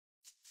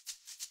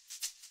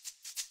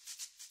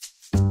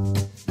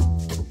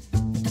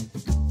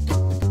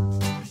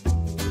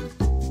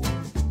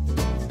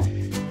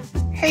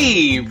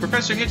Hey,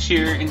 Professor Hitch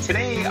here, and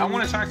today I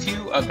want to talk to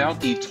you about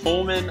the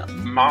Toulmin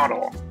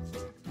Model.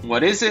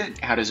 What is it?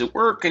 How does it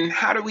work? And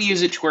how do we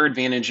use it to our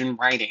advantage in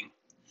writing?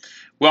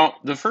 Well,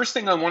 the first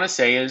thing I want to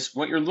say is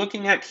what you're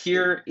looking at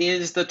here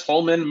is the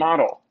Toulmin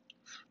Model.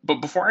 But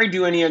before I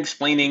do any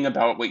explaining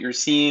about what you're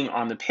seeing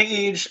on the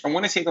page, I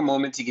want to take a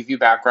moment to give you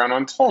background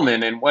on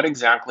Toulmin and what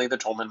exactly the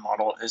Toulmin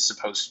Model is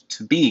supposed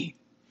to be.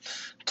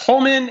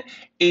 Toulmin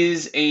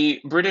is a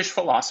British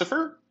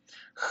philosopher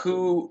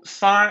who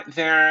thought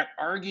that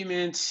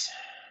arguments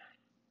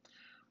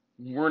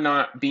were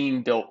not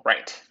being built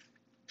right.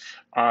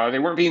 They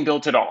weren't being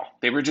built at all.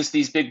 They were just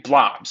these big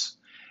blobs.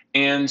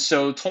 And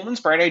so Toulmin's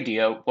bright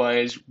idea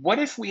was, what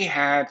if we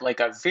had like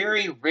a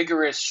very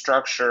rigorous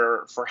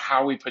structure for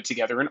how we put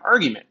together an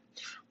argument?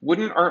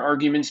 Wouldn't our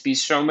arguments be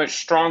so much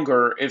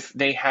stronger if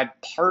they had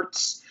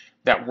parts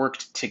that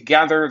worked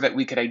together that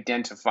we could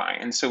identify?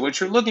 And so what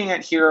you're looking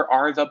at here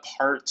are the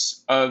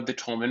parts of the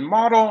Toulmin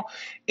model,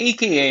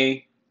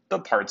 aka the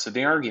parts of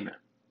the argument.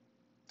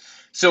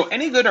 So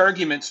any good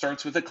argument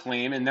starts with a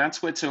claim, and that's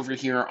what's over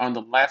here on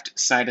the left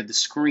side of the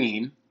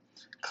screen.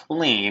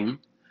 Claim.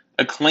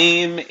 A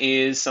claim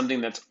is something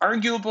that's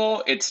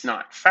arguable, it's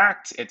not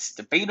fact, it's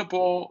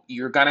debatable,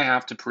 you're gonna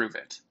have to prove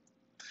it.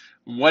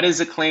 What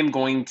is a claim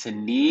going to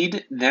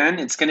need then?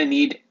 It's gonna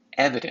need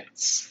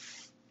evidence.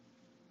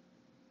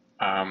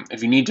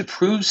 If you need to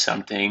prove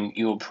something,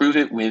 you will prove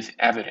it with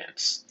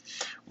evidence.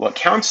 What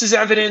counts as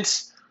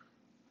evidence?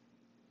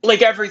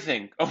 Like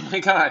everything. Oh my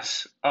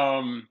gosh.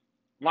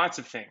 Lots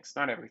of things,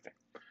 not everything.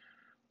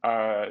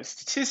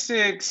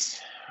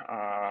 Statistics,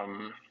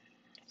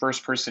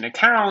 first-person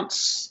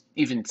accounts,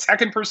 even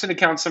second-person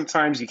accounts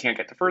sometimes. You can't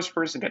get the first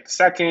person, get the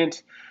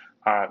second.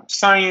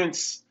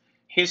 Science,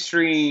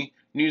 history,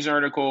 news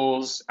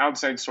articles,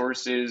 outside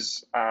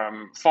sources,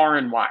 far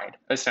and wide,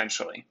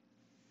 essentially.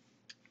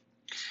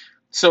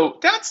 So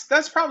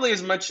that's probably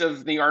as much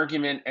of the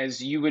argument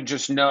as you would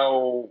just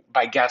know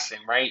by guessing,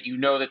 right? You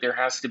know that there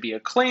has to be a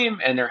claim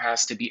and there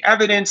has to be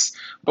evidence,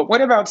 but what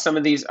about some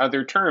of these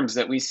other terms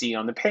that we see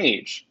on the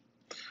page?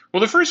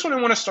 Well, the first one I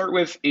want to start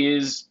with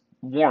is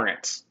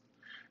warrant.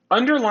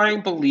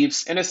 Underlying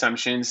beliefs and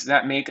assumptions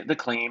that make the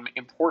claim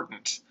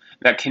important,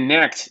 that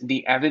connect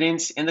the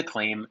evidence and the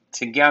claim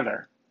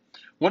together.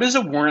 What does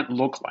a warrant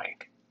look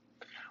like?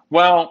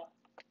 Well,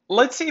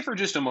 let's say for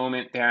just a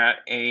moment that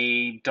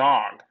a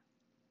dog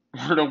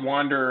were to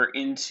wander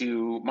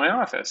into my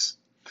office.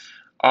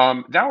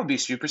 That would be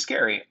super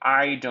scary.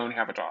 I don't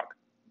have a dog.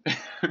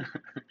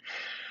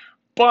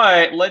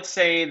 But let's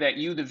say that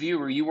you, the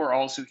viewer, you were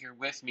also here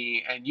with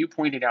me and you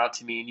pointed out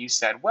to me and you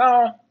said,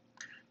 well,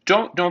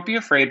 don't be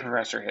afraid,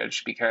 Professor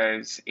Hitch,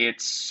 because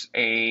it's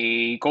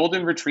a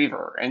golden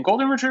retriever, and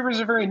golden retrievers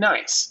are very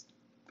nice.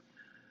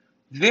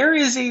 There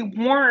is a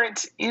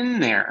warrant in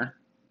there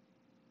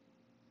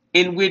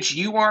in which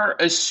you are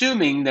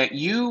assuming that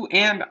you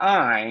and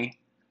I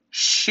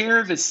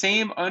share the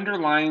same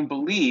underlying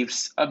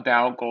beliefs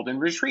about golden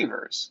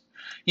retrievers.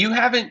 You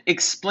haven't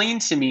explained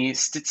to me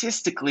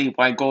statistically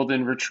why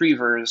golden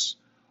retrievers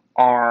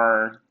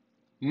are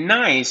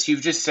nice.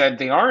 You've just said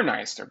they are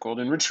nice, they're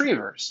golden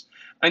retrievers.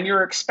 And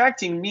you're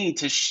expecting me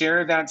to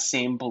share that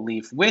same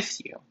belief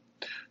with you.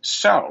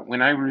 So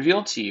when I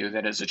reveal to you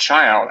that as a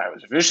child I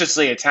was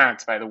viciously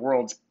attacked by the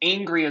world's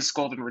angriest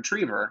golden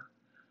retriever,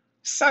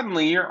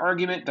 suddenly your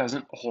argument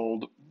doesn't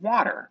hold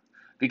water.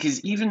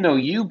 Because even though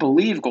you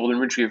believe golden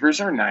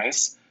retrievers are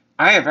nice,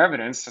 I have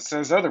evidence that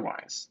says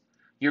otherwise.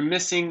 You're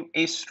missing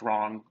a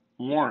strong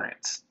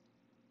warrant.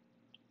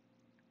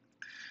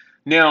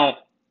 Now,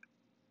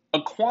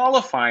 a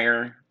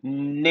qualifier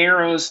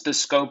narrows the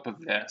scope of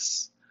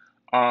this.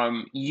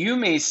 You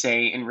may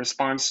say, in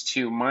response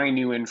to my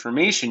new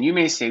information, you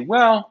may say,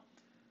 well,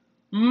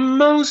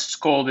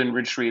 most golden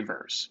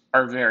retrievers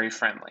are very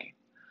friendly.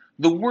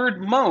 The word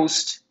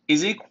most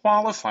is a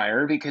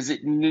qualifier because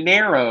it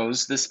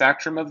narrows the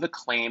spectrum of the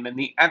claim and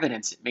the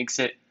evidence. It makes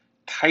it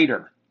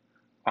tighter.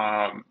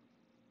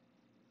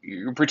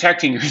 You're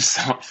protecting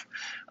yourself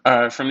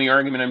from the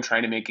argument I'm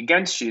trying to make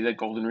against you that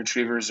golden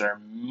retrievers are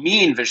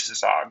mean,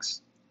 vicious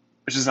dogs,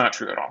 which is not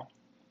true at all.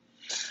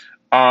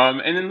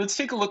 And then let's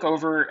take a look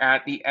over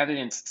at the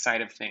evidence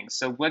side of things.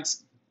 So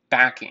what's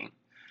backing?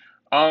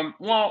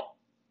 Well,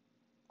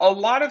 a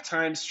lot of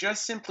times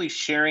just simply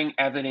sharing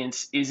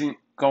evidence isn't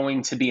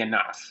going to be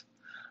enough.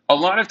 A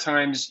lot of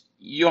times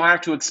you'll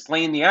have to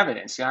explain the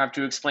evidence. You'll have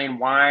to explain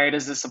why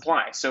does this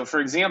apply. So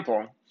for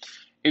example,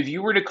 if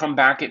you were to come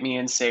back at me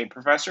and say,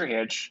 Professor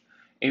Hitch,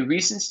 a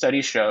recent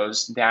study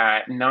shows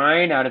that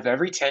 9 out of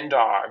every 10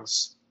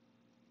 dogs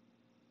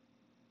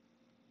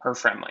are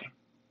friendly.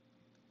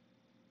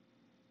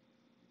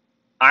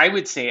 I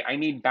would say, I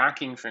need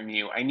backing from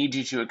you. I need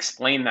you to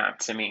explain that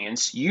to me. And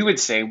so you would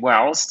say,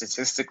 well,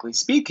 statistically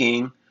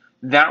speaking,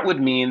 that would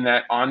mean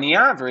that on the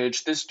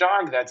average, this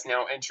dog that's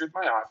now entered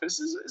my office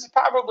is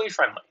probably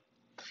friendly.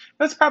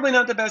 That's probably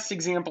not the best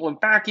example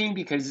of backing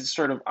because it's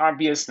sort of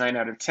obvious, 9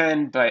 out of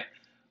 10, but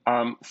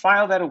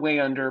file that away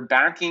under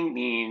backing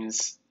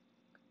means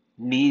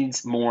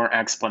needs more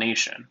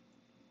explanation.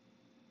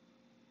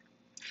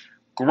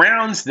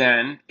 Grounds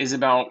then is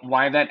about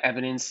why that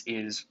evidence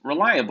is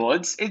reliable.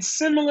 It's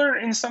similar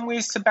in some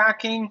ways to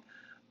backing,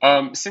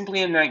 simply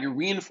in that you're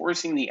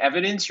reinforcing the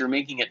evidence, you're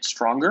making it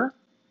stronger.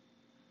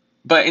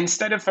 But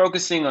instead of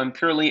focusing on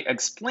purely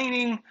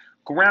explaining,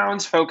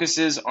 grounds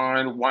focuses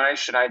on why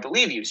should I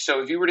believe you.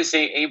 So if you were to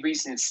say a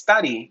recent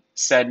study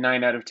said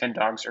 9 out of 10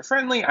 dogs are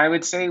friendly, I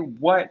would say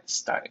what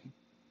study?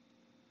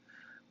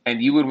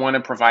 And you would want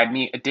to provide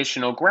me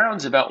additional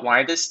grounds about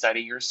why this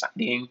study you're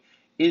citing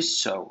is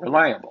so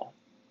reliable.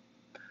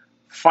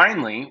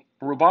 Finally,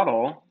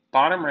 rebuttal,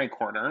 bottom right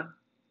corner,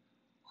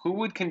 who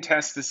would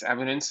contest this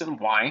evidence and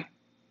why?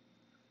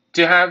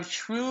 To have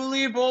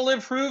truly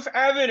bulletproof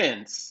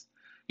evidence,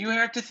 you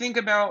have to think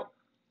about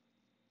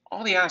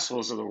all the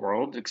assholes of the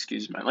world,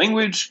 excuse my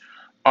language,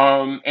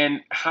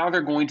 and how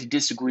they're going to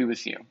disagree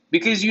with you.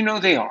 Because you know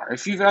they are.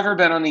 If you've ever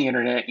been on the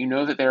internet, you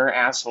know that there are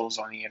assholes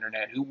on the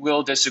internet who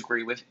will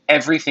disagree with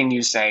everything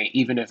you say,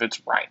 even if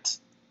it's right.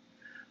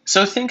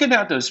 So think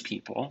about those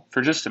people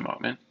for just a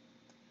moment,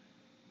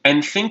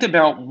 and think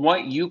about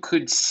what you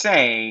could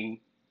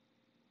say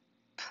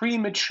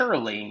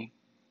prematurely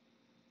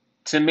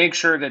to make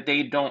sure that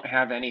they don't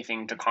have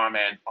anything to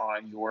comment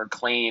on your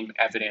claim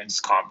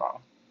evidence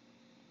combo.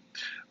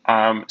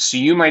 So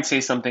you might say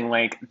something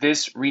like,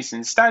 this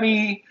recent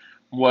study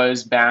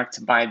was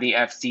backed by the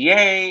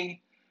FDA,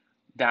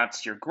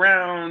 that's your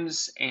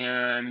grounds,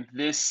 and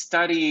this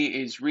study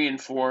is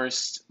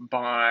reinforced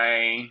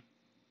by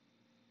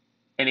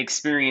an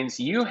experience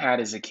you had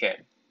as a kid.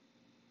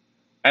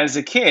 As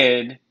a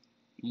kid,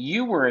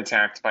 you were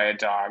attacked by a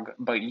dog,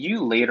 but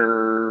you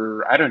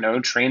later, I don't know,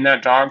 trained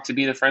that dog to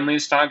be the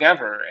friendliest dog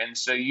ever, and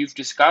so you've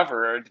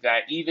discovered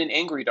that even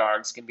angry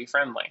dogs can be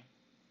friendly.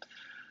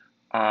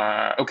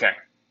 Okay,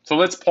 so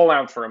let's pull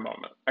out for a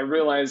moment. I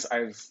realize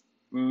I've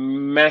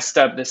messed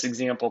up this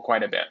example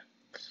quite a bit.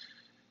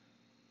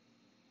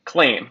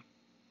 Claim,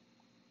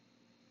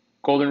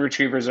 golden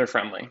retrievers are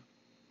friendly.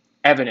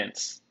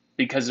 Evidence,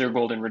 because they're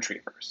golden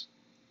retrievers.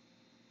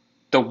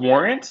 The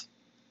warrant,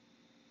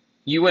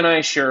 you and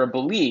I share a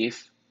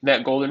belief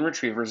that golden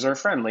retrievers are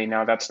friendly.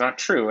 Now, that's not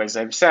true. As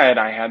I've said,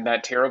 I had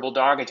that terrible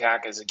dog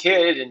attack as a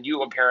kid, and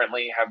you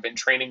apparently have been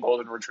training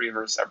golden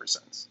retrievers ever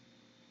since.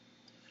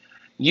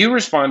 You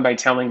respond by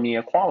telling me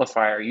a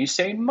qualifier. You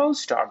say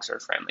most dogs are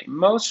friendly.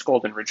 Most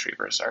golden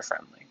retrievers are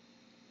friendly.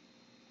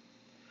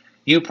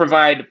 You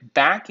provide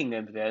backing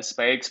of this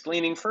by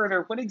explaining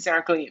further what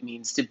exactly it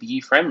means to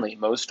be friendly.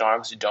 Most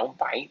dogs don't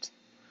bite.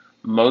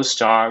 Most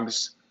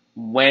dogs,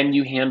 when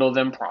you handle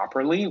them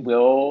properly,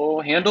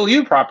 will handle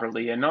you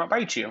properly and not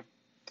bite you.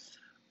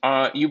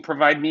 You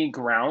provide me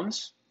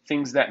grounds,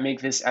 things that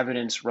make this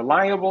evidence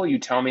reliable. You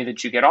tell me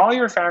that you get all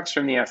your facts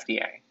from the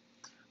FDA.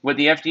 What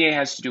the FDA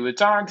has to do with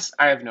dogs,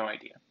 I have no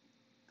idea.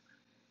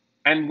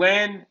 And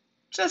when,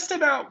 just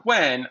about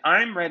when,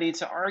 I'm ready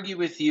to argue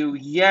with you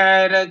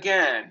yet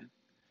again,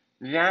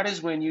 that is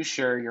when you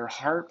share your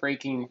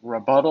heartbreaking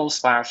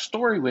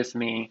rebuttal/story with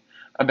me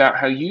about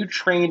how you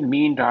trained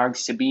mean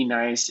dogs to be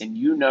nice and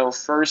you know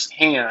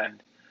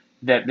firsthand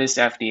that this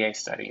FDA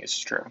study is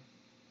true.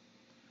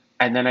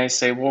 And then I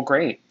say, well,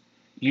 great.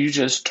 You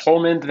just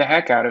Toulmin'd the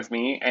heck out of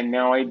me, and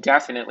now I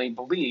definitely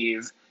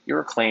believe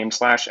your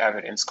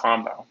claim/evidence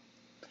combo.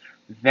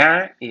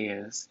 That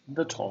is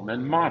the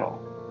Toulmin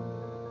model.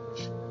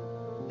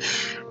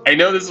 I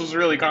know this was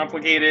really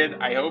complicated.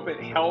 I hope it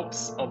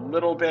helps a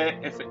little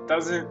bit. If it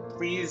doesn't,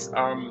 please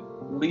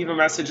leave a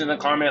message in the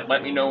comment.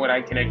 Let me know what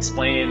I can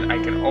explain.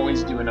 I can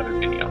always do another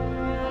video.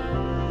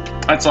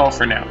 That's all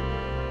for now.